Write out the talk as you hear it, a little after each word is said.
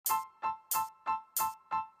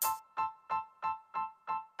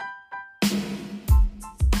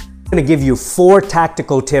I'm going to give you 4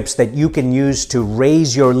 tactical tips that you can use to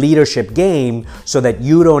raise your leadership game so that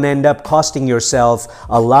you don't end up costing yourself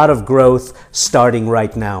a lot of growth starting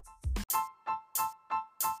right now.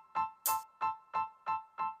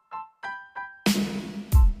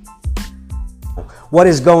 What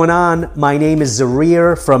is going on? My name is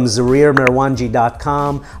Zarir from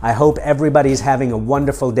ZarirMerwanji.com. I hope everybody's having a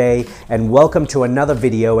wonderful day and welcome to another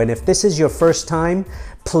video. And if this is your first time,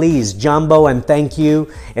 please, Jumbo and thank you.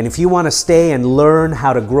 And if you want to stay and learn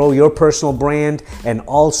how to grow your personal brand and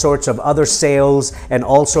all sorts of other sales and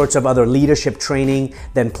all sorts of other leadership training,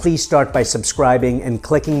 then please start by subscribing and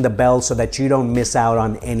clicking the bell so that you don't miss out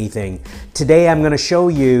on anything. Today, I'm going to show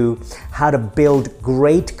you how to build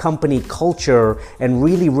great company culture and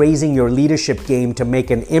really raising your leadership game to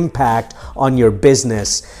make an impact on your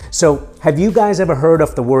business. So, have you guys ever heard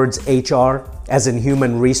of the words HR, as in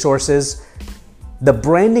human resources? The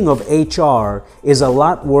branding of HR is a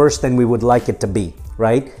lot worse than we would like it to be,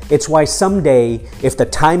 right? It's why someday, if the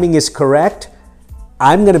timing is correct,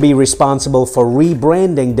 I'm going to be responsible for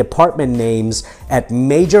rebranding department names at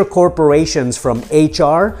major corporations from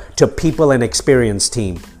HR to people and experience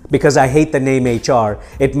team. Because I hate the name HR.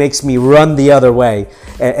 It makes me run the other way.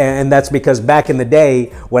 And that's because back in the day,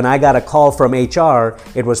 when I got a call from HR,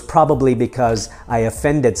 it was probably because I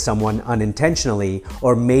offended someone unintentionally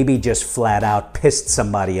or maybe just flat out pissed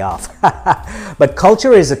somebody off. But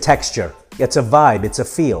culture is a texture. It's a vibe. It's a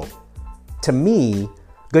feel. To me,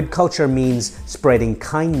 good culture means spreading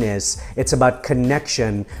kindness. It's about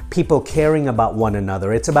connection, people caring about one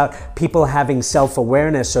another. It's about people having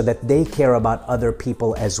self-awareness so that they care about other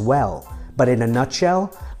people as well. But in a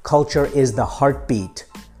nutshell, culture is the heartbeat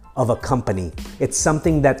of a company. It's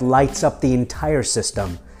something that lights up the entire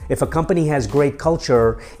system. If a company has great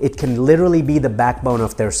culture, it can literally be the backbone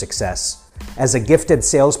of their success. As a gifted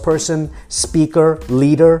salesperson, speaker,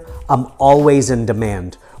 leader, I'm always in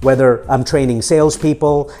demand. Whether I'm training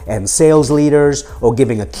salespeople and sales leaders or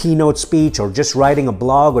giving a keynote speech or just writing a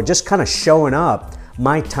blog or just kind of showing up,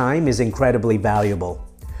 my time is incredibly valuable.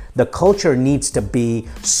 The culture needs to be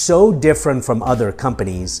so different from other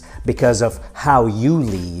companies because of how you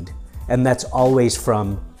lead, and that's always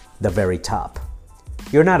from the very top.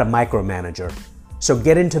 You're not a micromanager, so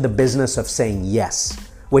get into the business of saying yes,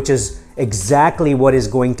 which is exactly what is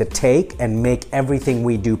going to take and make everything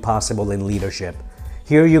we do possible in leadership.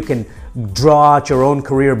 Here you can draw out your own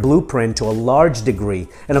career blueprint to a large degree.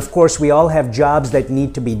 And of course, we all have jobs that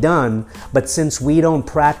need to be done, but since we don't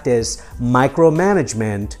practice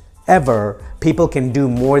micromanagement ever, people can do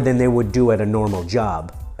more than they would do at a normal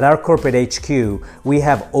job. At our corporate HQ, we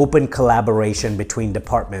have open collaboration between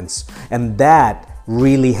departments, and that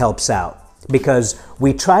really helps out. Because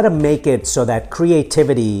we try to make it so that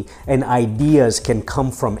creativity and ideas can come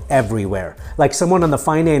from everywhere. Like someone on the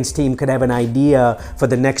finance team could have an idea for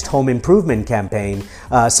the next home improvement campaign.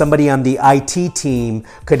 Somebody on the IT team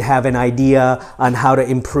could have an idea on how to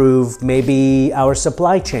improve maybe our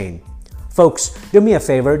supply chain. Folks, do me a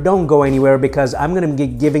favor, don't go anywhere because I'm going to be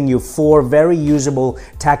giving you 4 very usable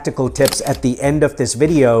tactical tips at the end of this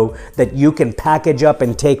video that you can package up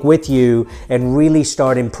and take with you and really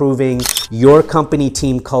start improving your company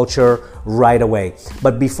team culture right away.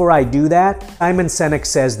 But before I do that, Simon Sinek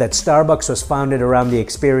says that Starbucks was founded around the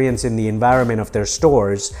experience in the environment of their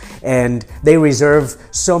stores, and they reserve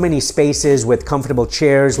so many spaces with comfortable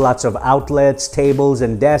chairs, lots of outlets, tables,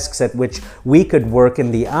 and desks at which we could work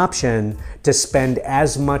in the option to spend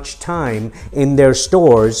as much time in their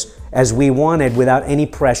stores as we wanted without any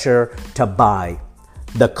pressure to buy.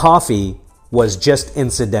 The coffee was just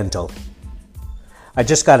incidental. I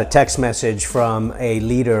just got a text message from a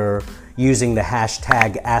leader using the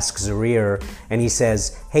hashtag AskZarir, and he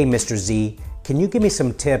says, "Hey, Mr. Z, can you give me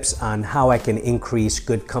some tips on how I can increase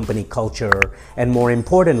good company culture? And more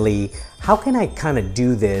importantly, how can I kind of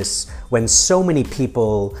do this when so many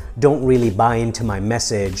people don't really buy into my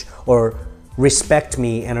message or respect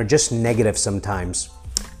me and are just negative sometimes?"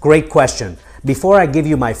 Great question. Before I give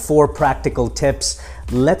you my 4 practical tips,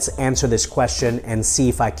 let's answer this question and see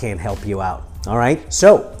if I can help you out. All right,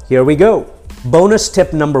 so here we go. Bonus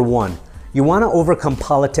tip number 1. You want to overcome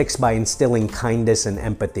politics by instilling kindness and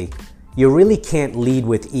empathy. You really can't lead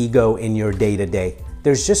with ego in your day-to-day.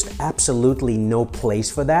 There's just absolutely no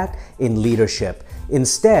place for that in leadership.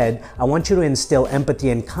 Instead, I want you to instill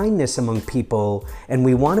empathy and kindness among people, and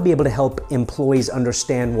we want to be able to help employees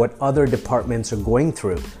understand what other departments are going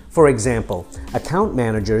through. For example, account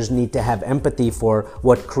managers need to have empathy for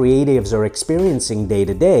what creatives are experiencing day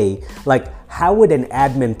to day, like How would an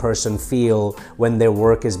admin person feel when their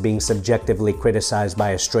work is being subjectively criticized by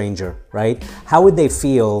a stranger, right? How would they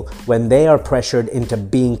feel when they are pressured into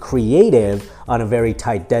being creative on a very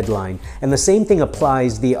tight deadline? And the same thing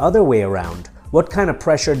applies the other way around. What kind of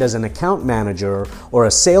pressure does an account manager or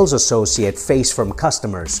a sales associate face from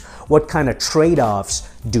customers? What kind of trade-offs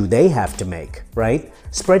do they have to make, right?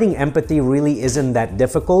 Spreading empathy really isn't that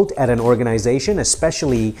difficult at an organization,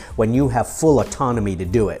 especially when you have full autonomy to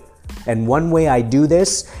do it. And one way I do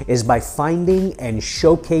this is by finding and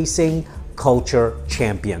showcasing culture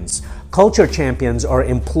champions. Culture champions are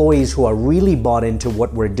employees who are really bought into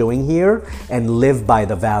what we're doing here and live by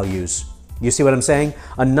the values. You see what I'm saying?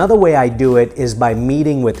 Another way I do it is by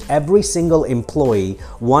meeting with every single employee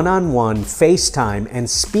one-on-one, FaceTime, and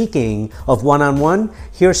speaking of one-on-one,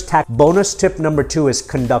 here's bonus tip number 2 is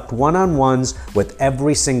conduct one-on-ones with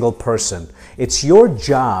every single person. It's your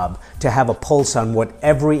job to have a pulse on what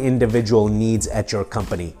every individual needs at your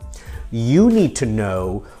company. You need to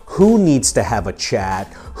know who needs to have a chat,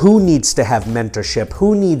 who needs to have mentorship,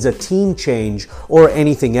 who needs a team change, or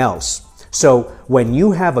anything else. So when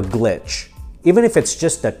you have a glitch, even if it's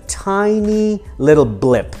just a tiny little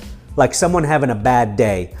blip, like someone having a bad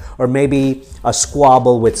day, or maybe a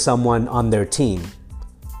squabble with someone on their team,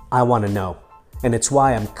 I want to know. And it's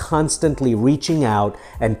why I'm constantly reaching out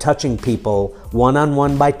and touching people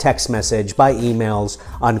one-on-one by text message, by emails,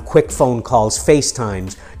 on quick phone calls,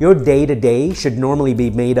 FaceTimes. Your day-to-day should normally be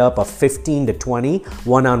made up of 15 to 20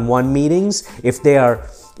 one-on-one meetings if they are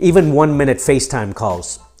even 1-minute FaceTime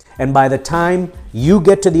calls. And by the time you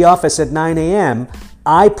get to the office at 9 a.m.,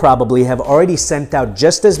 I probably have already sent out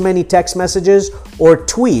just as many text messages or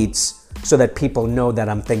tweets so that people know that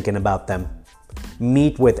I'm thinking about them.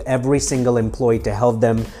 Meet with every single employee to help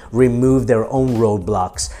them remove their own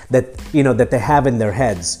roadblocks that they have in their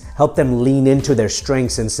heads. Help them lean into their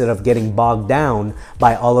strengths instead of getting bogged down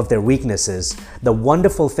by all of their weaknesses. The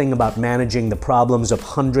wonderful thing about managing the problems of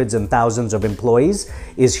hundreds and thousands of employees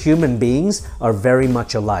is human beings are very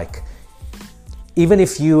much alike. Even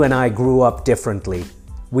if you and I grew up differently,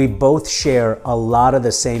 we both share a lot of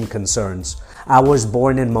the same concerns. I was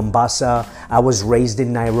born in Mombasa, I was raised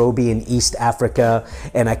in Nairobi in East Africa,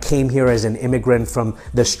 and I came here as an immigrant from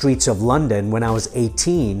the streets of London when I was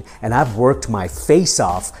 18, and I've worked my face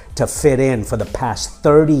off to fit in for the past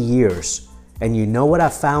 30 years. And you know what I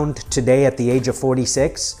found today at the age of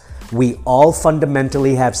 46? We all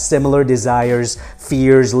fundamentally have similar desires,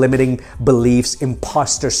 fears, limiting beliefs,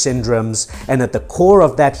 imposter syndromes, and at the core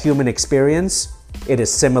of that human experience, it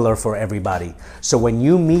is similar for everybody. So when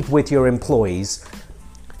you meet with your employees,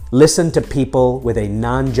 listen to people with a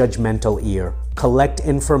non-judgmental ear. Collect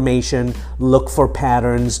information, look for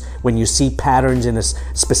patterns. When you see patterns in a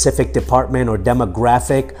specific department or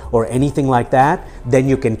demographic or anything like that, then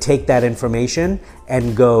you can take that information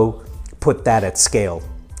and go put that at scale,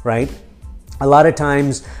 right? A lot of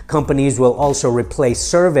times companies will also replace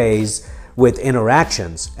surveys with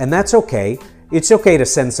interactions, and that's okay. It's okay to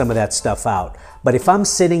send some of that stuff out. But if I'm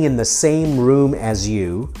sitting in the same room as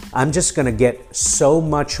you, I'm just gonna get so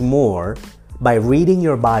much more by reading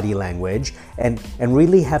your body language and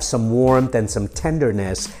really have some warmth and some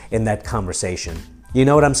tenderness in that conversation. You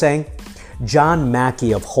know what I'm saying? John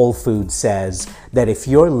Mackey of Whole Foods says that if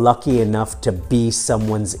you're lucky enough to be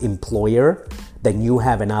someone's employer, then you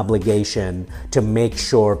have an obligation to make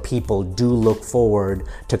sure people do look forward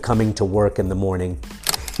to coming to work in the morning.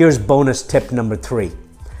 Here's bonus tip number 3.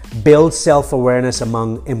 Build self-awareness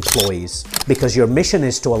among employees, because your mission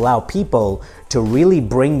is to allow people to really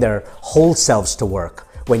bring their whole selves to work.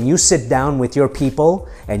 When you sit down with your people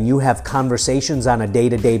and you have conversations on a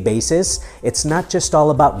day-to-day basis, it's not just all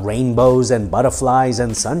about rainbows and butterflies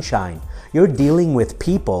and sunshine. You're dealing with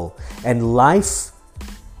people, and life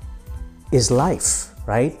is life,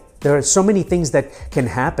 right? There are so many things that can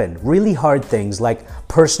happen, really hard things like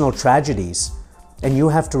personal tragedies. And you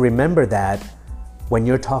have to remember that when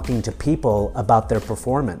you're talking to people about their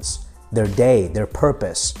performance, their day, their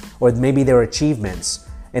purpose, or maybe their achievements,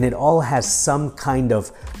 and it all has some kind of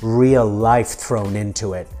real life thrown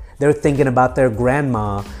into it. They're thinking about their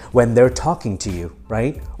grandma when they're talking to you,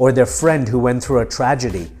 right? Or their friend who went through a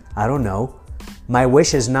tragedy. I don't know. My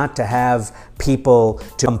wish is not to have people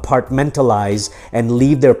to compartmentalize and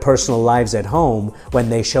leave their personal lives at home when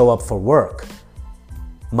they show up for work.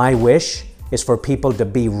 My wish is for people to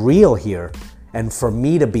be real here and for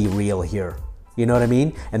me to be real here. You know what I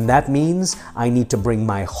mean? And that means I need to bring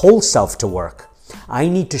my whole self to work. I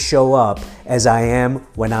need to show up as I am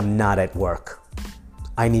when I'm not at work.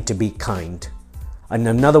 I need to be kind. And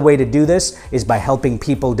another way to do this is by helping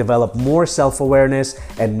people develop more self-awareness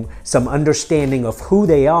and some understanding of who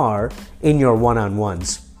they are in your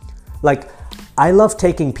one-on-ones. Like, I love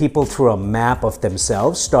taking people through a map of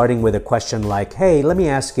themselves, starting with a question like, hey, let me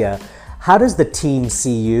ask you, how does the team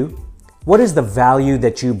see you? What is the value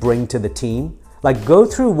that you bring to the team? Like, go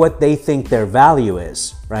through what they think their value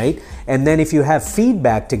is, right? And then if you have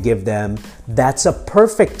feedback to give them, that's a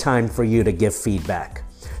perfect time for you to give feedback.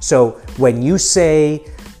 So when you say,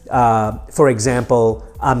 for example,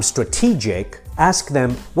 I'm strategic, ask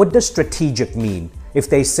them, what does strategic mean? If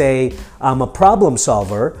they say, I'm a problem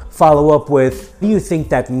solver, follow up with, what do you think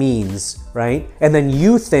that means, right? And then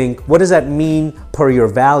you think, what does that mean per your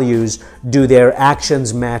values? Do their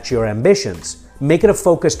actions match your ambitions? Make it a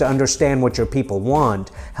focus to understand what your people want,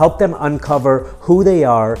 help them uncover who they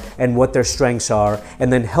are and what their strengths are,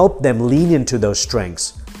 and then help them lean into those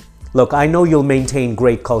strengths. Look, I know you'll maintain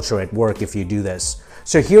great culture at work if you do this.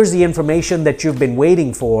 So here's the information that you've been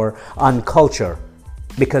waiting for on culture,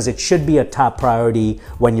 because it should be a top priority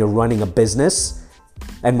when you're running a business.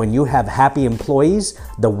 And when you have happy employees,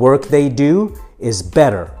 the work they do is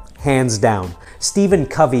better, hands down. Stephen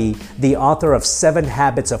Covey, the author of 7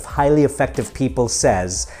 Habits of Highly Effective People,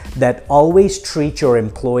 says that always treat your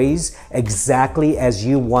employees exactly as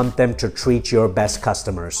you want them to treat your best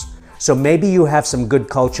customers. So maybe you have some good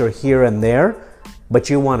culture here and there, but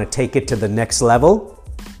you want to take it to the next level?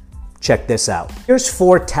 Check this out. Here's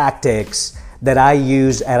 4 tactics that I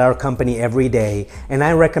use at our company every day, and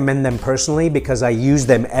I recommend them personally because I use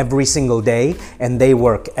them every single day and they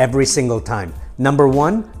work every single time. Number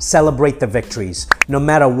 1, celebrate the victories. No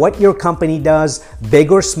matter what your company does,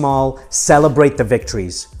 big or small, celebrate the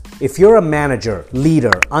victories. If you're a manager,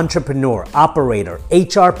 leader, entrepreneur, operator,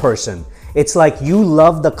 HR person, it's like you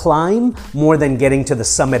love the climb more than getting to the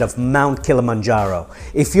summit of Mount Kilimanjaro.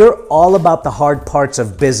 If you're all about the hard parts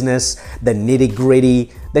of business, the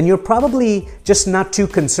nitty-gritty, then you're probably just not too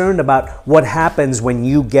concerned about what happens when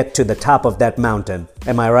you get to the top of that mountain.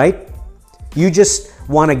 Am I right? You just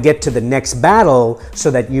want to get to the next battle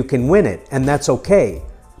so that you can win it, and that's okay.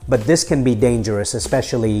 But this can be dangerous,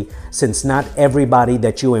 especially since not everybody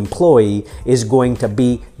that you employ is going to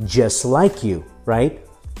be just like you, right?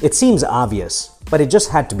 It seems obvious, but it just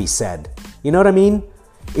had to be said. You know what I mean?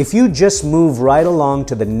 If you just move right along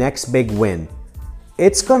to the next big win,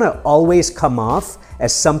 it's gonna always come off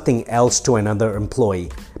as something else to another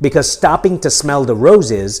employee, because stopping to smell the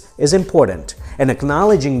roses is important, and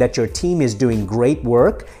acknowledging that your team is doing great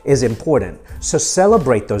work is important. So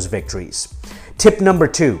celebrate those victories. Tip number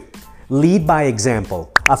 2, lead by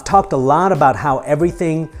example. I've talked a lot about how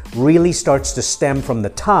everything really starts to stem from the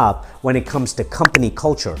top when it comes to company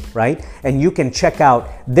culture, right? And you can check out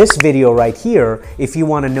this video right here if you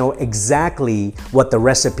want to know exactly what the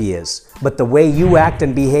recipe is. But the way you act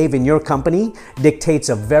and behave in your company dictates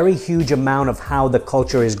a very huge amount of how the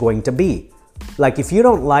culture is going to be. Like, if you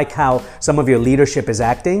don't like how some of your leadership is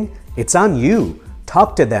acting, it's on you.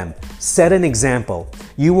 Talk to them. Set an example.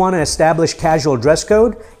 You want to establish casual dress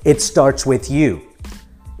code? It starts with you.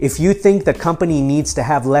 If you think the company needs to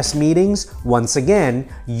have less meetings, once again,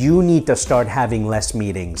 you need to start having less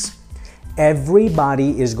meetings.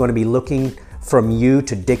 Everybody is going to be looking from you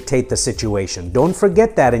to dictate the situation. Don't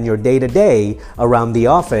forget that in your day-to-day around the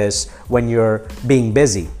office when you're being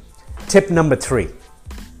busy. Tip number 3.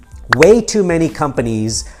 Way too many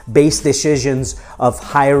companies base decisions of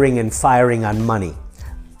hiring and firing on money.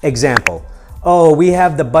 Example, oh, we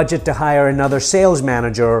have the budget to hire another sales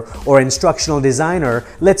manager or instructional designer,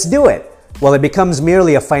 let's do it. Well, it becomes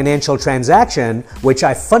merely a financial transaction, which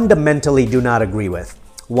I fundamentally do not agree with.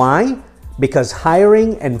 Why? Because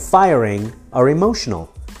hiring and firing are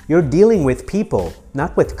emotional. You're dealing with people,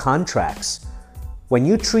 not with contracts. When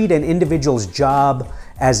you treat an individual's job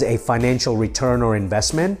as a financial return or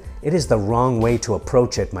investment, it is the wrong way to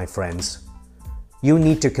approach it, my friends. You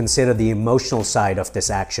need to consider the emotional side of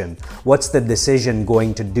this action. What's the decision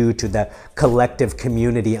going to do to the collective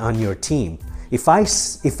community on your team? If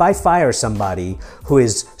I fire somebody who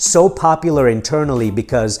is so popular internally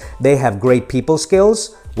because they have great people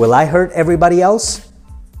skills, will I hurt everybody else?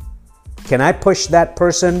 Can I push that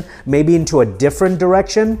person maybe into a different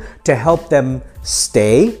direction to help them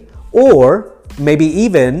stay? Or maybe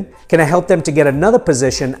even, can I help them to get another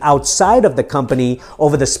position outside of the company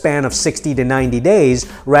over the span of 60 to 90 days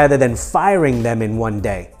rather than firing them in one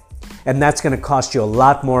day? And that's going to cost you a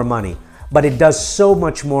lot more money. But it does so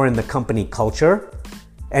much more in the company culture.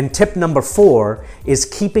 And tip number 4 is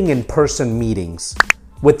keeping in-person meetings.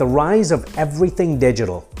 With the rise of everything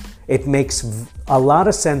digital, It makes a lot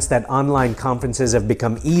of sense that online conferences have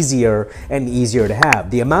become easier and easier to have.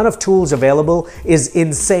 The amount of tools available is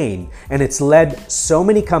insane, and it's led so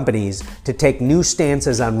many companies to take new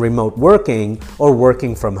stances on remote working or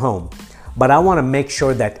working from home. But I want to make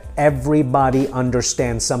sure that everybody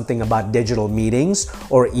understands something about digital meetings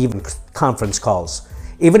or even conference calls.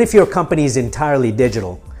 Even if your company is entirely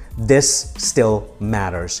digital, this still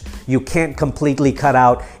matters. You can't completely cut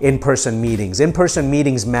out in-person meetings. In-person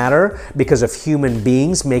meetings matter because of human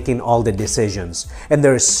beings making all the decisions. And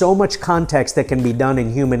there is so much context that can be done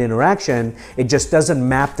in human interaction, it just doesn't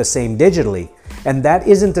map the same digitally. And that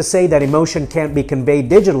isn't to say that emotion can't be conveyed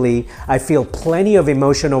digitally. I feel plenty of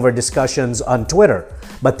emotion over discussions on Twitter,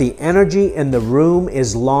 but the energy in the room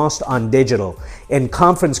is lost on digital, in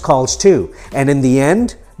conference calls too. And in the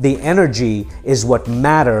end, the energy is what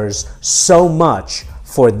matters so much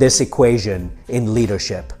for this equation in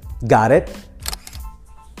leadership. Got it?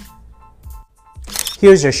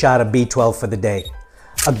 Here's your shot of B12 for the day.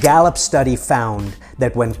 A Gallup study found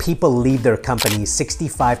that when people leave their company,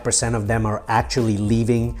 65% of them are actually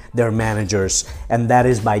leaving their managers. And that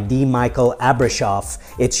is by D. Michael Abrashoff.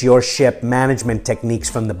 It's Your Ship: Management Techniques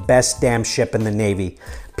from the Best Damn Ship in the Navy.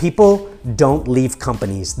 People don't leave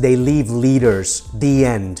companies, they leave leaders. The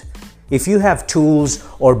end. If you have tools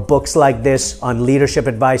or books like this on leadership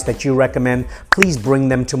advice that you recommend, please bring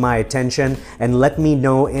them to my attention and let me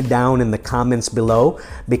know it down in the comments below,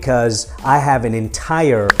 because I have an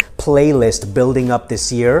entire playlist building up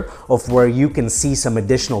this year of where you can see some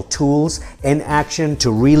additional tools in action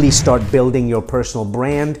to really start building your personal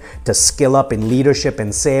brand, to skill up in leadership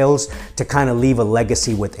and sales, to kind of leave a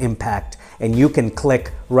legacy with impact. And you can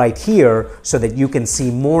click right here so that you can see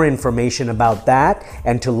more information about that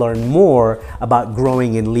and to learn more about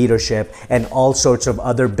growing in leadership and all sorts of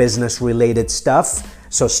other business related stuff.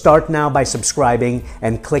 So start now by subscribing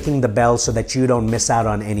and clicking the bell so that you don't miss out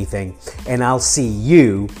on anything. And I'll see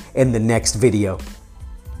you in the next video.